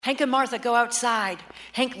Hank and Martha go outside.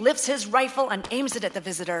 Hank lifts his rifle and aims it at the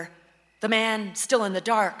visitor. The man, still in the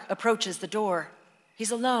dark, approaches the door.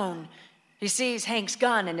 He's alone. He sees Hank's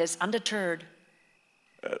gun and is undeterred.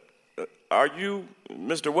 Are you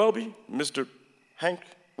Mr. Welby? Mr. Hank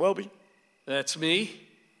Welby? That's me.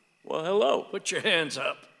 Well, hello. Put your hands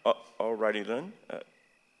up. All righty then.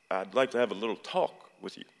 I'd like to have a little talk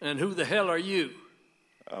with you. And who the hell are you?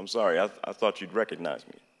 I'm sorry, I thought you'd recognize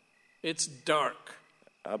me. It's dark.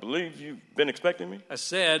 I believe you've been expecting me? I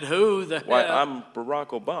said, who the hell? Why, I'm Barack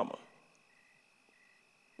Obama.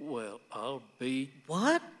 Well, I'll be...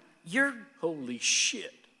 What? You're... Holy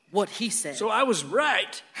shit. What he said. So I was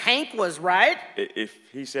right. Hank was right? If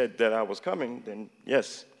he said that I was coming, then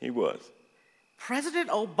yes, he was.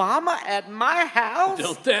 President Obama at my house?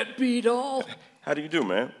 Don't that beat all? How do you do,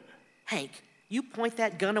 man? Hank, you point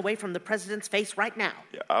that gun away from the president's face right now.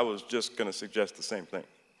 Yeah, I was just going to suggest the same thing.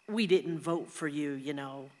 We didn't vote for you, you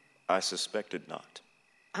know. I suspected not.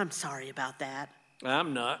 I'm sorry about that.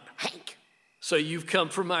 I'm not. Hank. So you've come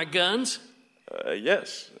for my guns?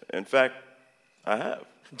 Yes. In fact, I have.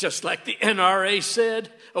 Just like the NRA said,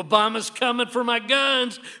 Obama's coming for my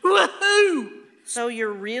guns. Woohoo! So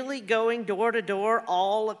you're really going door to door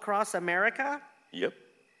all across America? Yep.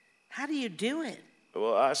 How do you do it?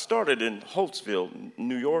 Well, I started in Holtzville,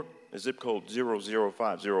 New York, zip code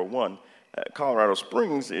 00501. Colorado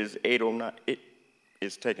Springs is 809. It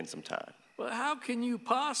is taking some time. Well, how can you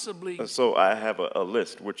possibly... So I have a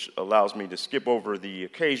list which allows me to skip over the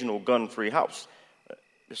occasional gun-free house.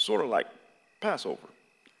 It's sort of like Passover.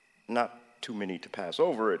 Not too many to pass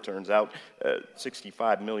over, it turns out.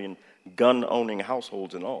 65 million gun-owning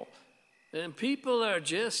households in all. And people are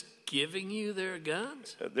just giving you their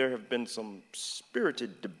guns? There have been some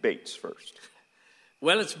spirited debates first.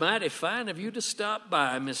 Well, it's mighty fine of you to stop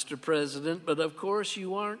by, Mr. President, but of course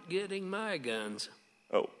you aren't getting my guns.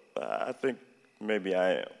 Oh, I think maybe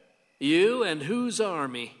I am. You and whose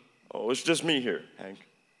army? Oh, it's just me here, Hank.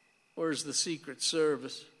 Where's the Secret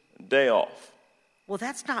Service? Day off. Well,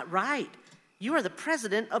 that's not right. You are the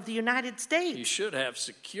president of the United States. You should have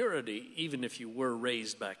security, even if you were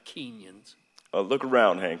raised by Kenyans. Look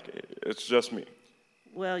around, Hank. It's just me.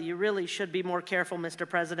 Well, you really should be more careful, Mr.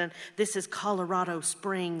 President. This is Colorado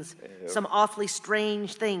Springs. Some awfully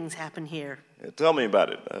strange things happen here. Tell me about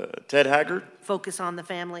it. Ted Haggard? Focus on the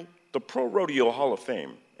family. The Pro Rodeo Hall of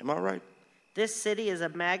Fame. Am I right? This city is a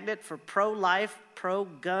magnet for pro-life,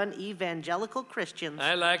 pro-gun evangelical Christians.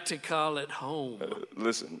 I like to call it home.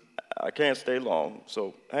 Listen, I can't stay long,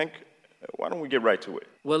 so, Hank, why don't we get right to it?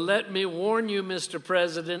 Well, let me warn you, Mr.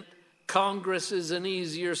 President, Congress is an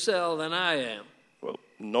easier sell than I am. Well,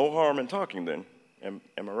 no harm in talking then. Am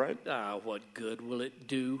I right? What good will it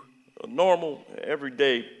do? A normal,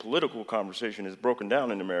 everyday political conversation is broken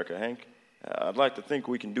down in America, Hank. I'd like to think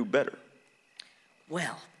we can do better.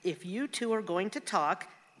 Well, if you two are going to talk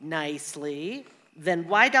nicely, then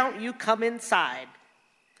why don't you come inside?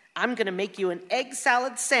 I'm going to make you an egg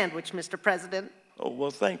salad sandwich, Mr. President. Oh,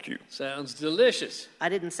 well, thank you. Sounds delicious. I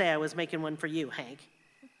didn't say I was making one for you, Hank.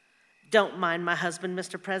 Don't mind my husband,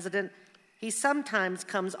 Mr. President. He sometimes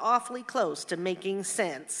comes awfully close to making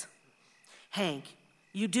sense. Hank,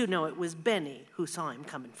 you do know it was Benny who saw him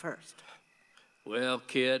coming first. Well,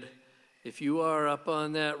 kid, if you are up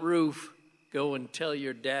on that roof, go and tell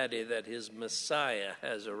your daddy that his Messiah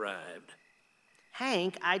has arrived.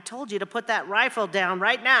 Hank, I told you to put that rifle down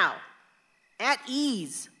right now. At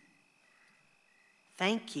ease.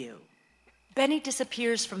 Thank you. Benny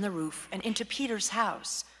disappears from the roof and into Peter's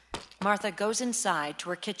house. Martha goes inside to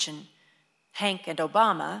her kitchen. Hank and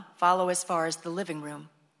Obama follow as far as the living room.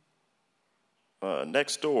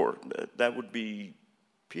 Next door, that would be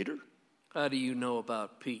Peter? How do you know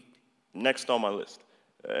about Pete? Next on my list.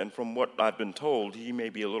 And from what I've been told, he may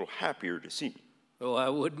be a little happier to see me. Oh, I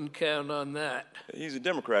wouldn't count on that. He's a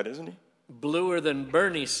Democrat, isn't he? Bluer than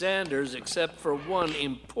Bernie Sanders, except for one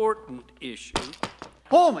important issue.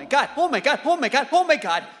 Oh my God, oh my God, oh my God, oh my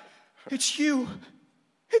God. It's you.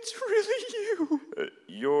 It's really you.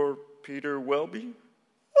 You're Peter Welby?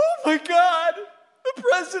 Oh my God. The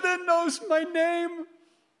president knows my name.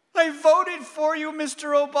 I voted for you,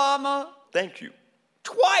 Mr. Obama. Thank you.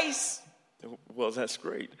 Twice. Well, that's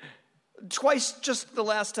great. Twice just the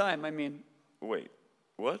last time, I mean. Wait,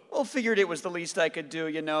 what? Well, figured it was the least I could do,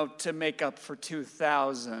 you know, to make up for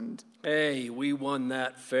 2000. Hey, we won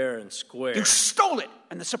that fair and square. You stole it,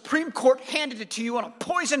 and the Supreme Court handed it to you on a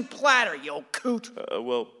poison platter, you old coot.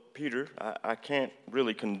 Well, Peter, I can't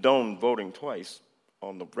really condone voting twice,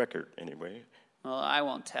 on the record anyway. Well, I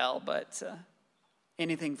won't tell, but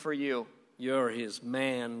anything for you. You're his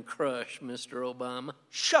man crush, Mr. Obama.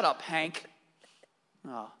 Shut up, Hank.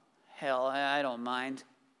 Oh, Hell, I don't mind.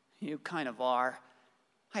 You kind of are.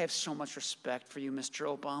 I have so much respect for you, Mr.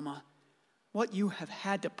 Obama. What you have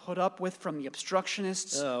had to put up with from the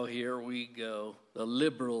obstructionists. Oh, here we go. The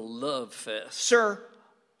liberal love fest. Sir,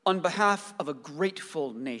 on behalf of a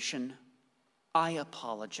grateful nation, I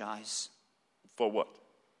apologize. For what?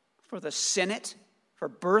 For the Senate, for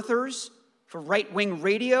birthers, for right-wing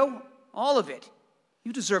radio, all of it.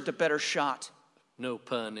 You deserved a better shot. No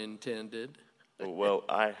pun intended. Well,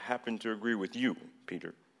 I happen to agree with you,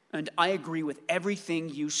 Peter. And I agree with everything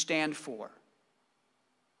you stand for.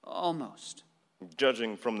 Almost.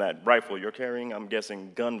 Judging from that rifle you're carrying, I'm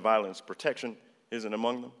guessing gun violence protection isn't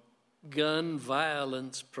among them? Gun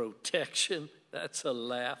violence protection? That's a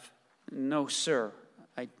laugh. No, sir.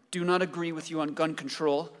 I do not agree with you on gun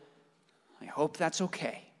control. I hope that's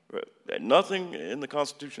okay. Nothing in the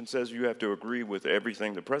Constitution says you have to agree with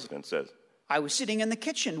everything the president says. I was sitting in the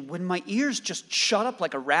kitchen when my ears just shut up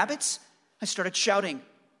like a rabbit's. I started shouting,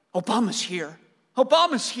 "Obama's here!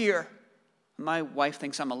 Obama's here!" My wife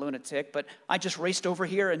thinks I'm a lunatic, but I just raced over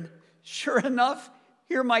here and sure enough,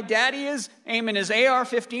 here my daddy is aiming his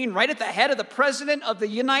AR-15 right at the head of the President of the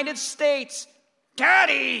United States.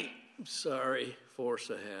 Daddy! Sorry, force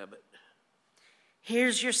of habit.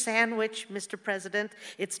 Here's your sandwich, Mr. President.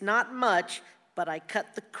 It's not much, but I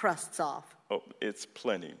cut the crusts off. Oh, it's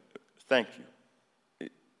plenty. Thank you.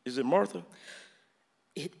 Is it Martha?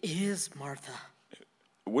 It is, Martha.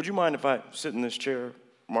 Would you mind if I sit in this chair,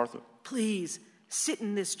 Martha? Please, sit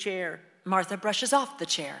in this chair. Martha brushes off the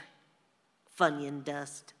chair. Funyun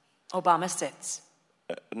dust. Obama sits.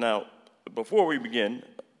 Now, before we begin,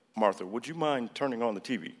 Martha, would you mind turning on the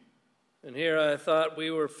TV? And here I thought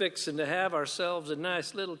we were fixing to have ourselves a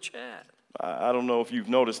nice little chat. I don't know if you've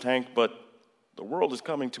noticed, Hank, but the world is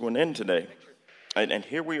coming to an end today. And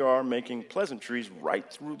here we are making pleasantries right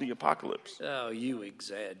through the apocalypse. Oh, you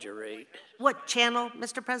exaggerate. What channel,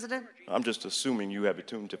 Mr. President? I'm just assuming you have it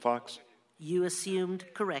tuned to Fox. You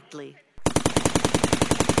assumed correctly.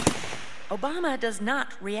 Obama does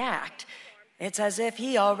not react. It's as if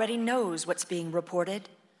he already knows what's being reported.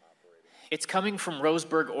 It's coming from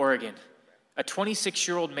Roseburg, Oregon. A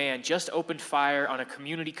 26-year-old man just opened fire on a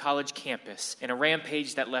community college campus in a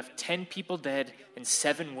rampage that left 10 people dead and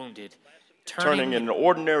 7 wounded. Turning an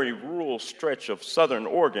ordinary rural stretch of southern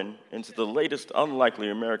Oregon into the latest unlikely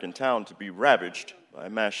American town to be ravaged by a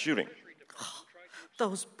mass shooting.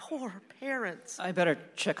 Those poor parents. I better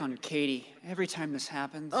check on Katie every time this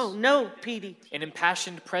happens. Oh, no, Petey. An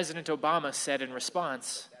impassioned President Obama said in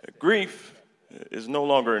response, Grief is no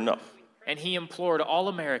longer enough. and he implored all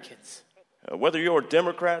Americans, Whether you're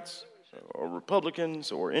Democrats or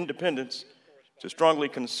Republicans or independents, to strongly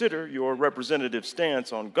consider your representative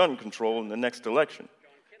stance on gun control in the next election,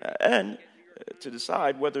 and to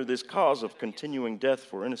decide whether this cause of continuing death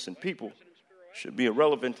for innocent people should be a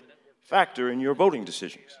relevant factor in your voting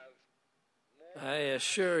decisions. I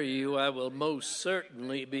assure you I will most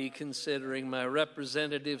certainly be considering my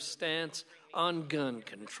representative stance on gun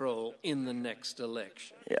control in the next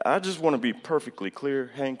election. Yeah, I just want to be perfectly clear,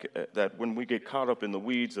 Hank, that when we get caught up in the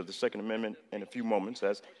weeds of the Second Amendment in a few moments,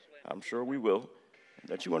 as I'm sure we will,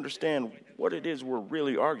 that you understand what it is we're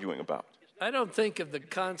really arguing about. I don't think of the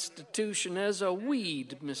Constitution as a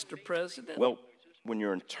weed, Mr. President. Well, when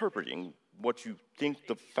you're interpreting what you think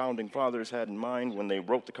the Founding Fathers had in mind when they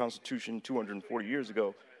wrote the Constitution 240 years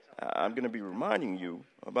ago, I'm going to be reminding you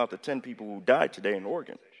about the 10 people who died today in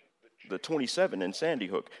Oregon, the 27 in Sandy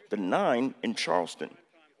Hook, the 9 in Charleston,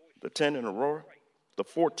 the 10 in Aurora, the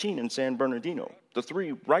 14 in San Bernardino, the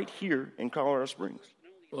 3 right here in Colorado Springs.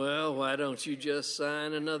 Well, why don't you just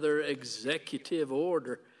sign another executive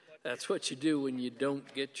order? That's what you do when you don't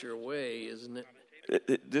get your way, isn't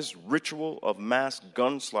it? This ritual of mass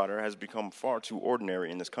gun slaughter has become far too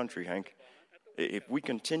ordinary in this country, Hank. If we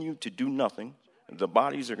continue to do nothing, the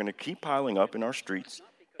bodies are going to keep piling up in our streets,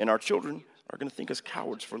 and our children are going to think us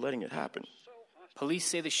cowards for letting it happen. police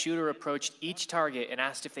say the shooter approached each target and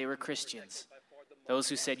asked if they were Christians. Those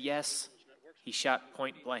who said yes, he shot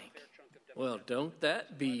point blank. Well, don't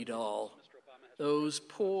that beat all? Those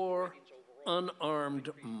poor, unarmed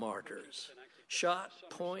martyrs, shot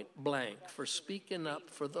point blank for speaking up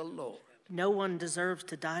for the Lord. No one deserves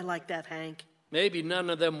to die like that, Hank. Maybe none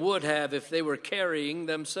of them would have if they were carrying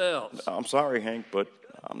themselves. I'm sorry, Hank, but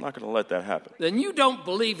I'm not going to let that happen. Then you don't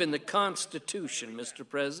believe in the Constitution, Mr.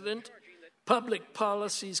 President. Public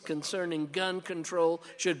policies concerning gun control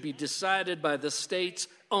should be decided by the state's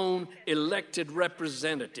own elected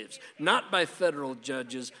representatives, not by federal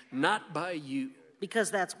judges, not by you.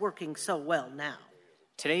 Because that's working so well now.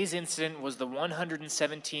 Today's incident was the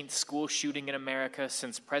 117th school shooting in America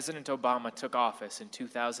since President Obama took office in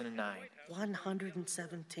 2009.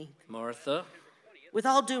 117th. Martha? With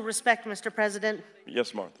all due respect, Mr. President,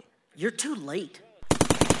 Yes, Martha. you're too late.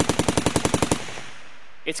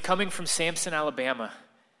 It's coming from Samson, Alabama.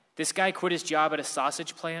 This guy quit his job at a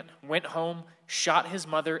sausage plant, went home, shot his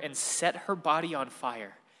mother, and set her body on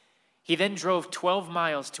fire. He then drove 12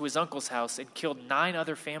 miles to his uncle's house and killed 9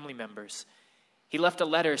 other family members. He left a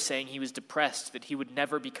letter saying he was depressed that he would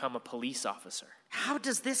never become a police officer. How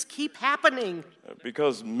does this keep happening?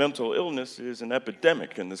 Because mental illness is an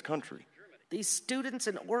epidemic in this country. These students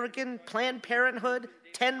in Oregon, Planned Parenthood,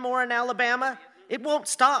 10 more in Alabama, it won't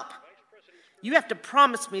stop. You have to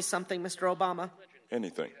promise me something, Mr. Obama.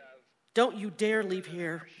 Anything. Don't you dare leave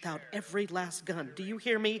here without every last gun. Do you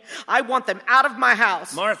hear me? I want them out of my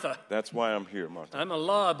house. Martha, That's why I'm here, Martha. I'm a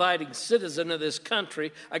law-abiding citizen of this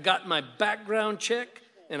country. I got my background check,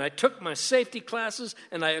 and I took my safety classes,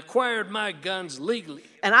 and I acquired my guns legally.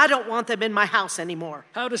 And I don't want them in my house anymore.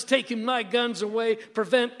 How does taking my guns away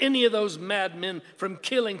prevent any of those madmen from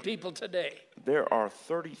killing people today? There are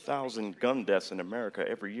 30,000 gun deaths in America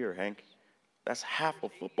every year, Hank. That's half a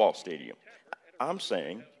football stadium. I'm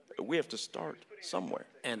saying we have to start somewhere.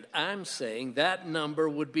 And I'm saying that number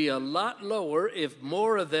would be a lot lower if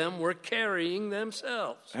more of them were carrying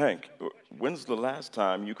themselves. Hank, when's the last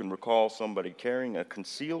time you can recall somebody carrying a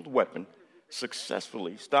concealed weapon,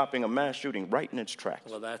 successfully stopping a mass shooting right in its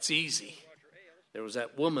tracks? Well, that's easy. There was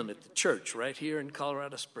that woman at the church right here in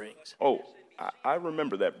Colorado Springs. Oh, I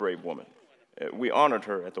remember that brave woman. We honored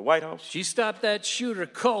her at the White House. She stopped that shooter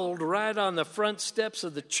cold right on the front steps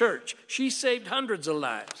of the church. She saved hundreds of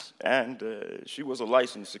lives. And she was a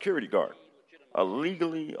licensed security guard, a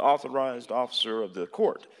legally authorized officer of the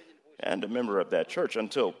court, and a member of that church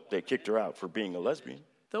until they kicked her out for being a lesbian.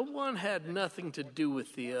 The one had nothing to do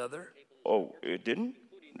with the other. Oh, it didn't?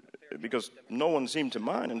 Because no one seemed to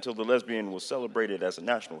mind until the lesbian was celebrated as a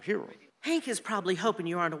national hero. Hank is probably hoping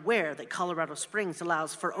you aren't aware that Colorado Springs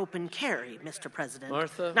allows for open carry, Mr. President.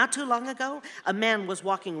 Martha? Not too long ago, a man was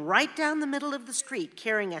walking right down the middle of the street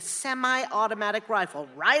carrying a semi-automatic rifle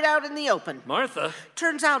right out in the open. Martha?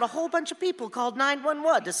 Turns out a whole bunch of people called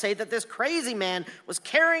 911 to say that this crazy man was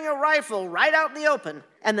carrying a rifle right out in the open.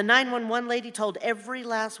 And the 911 lady told every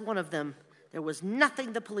last one of them there was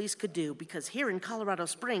nothing the police could do because here in Colorado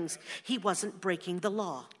Springs, he wasn't breaking the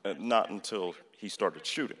law. Not until he started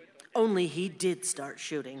shooting. Only he did start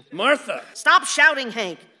shooting. Martha! Stop shouting,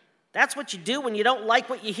 Hank. That's what you do when you don't like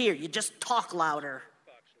what you hear. You just talk louder.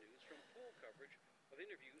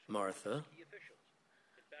 Martha,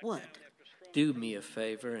 What? do me a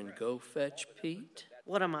favor and go fetch Pete.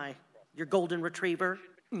 What am I, your golden retriever?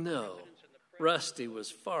 No, Rusty was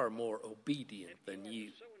far more obedient than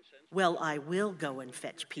you. Well, I will go and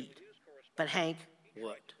fetch Pete. But Hank,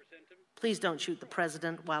 What? please don't shoot the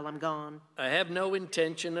president while I'm gone. I have no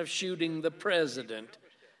intention of shooting the president.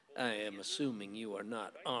 I am assuming you are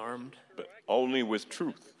not armed. But only with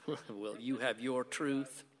truth. Well, you have your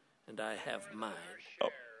truth, and I have mine. Oh,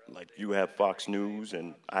 like you have Fox News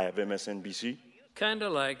and I have MSNBC? Kinda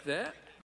like that.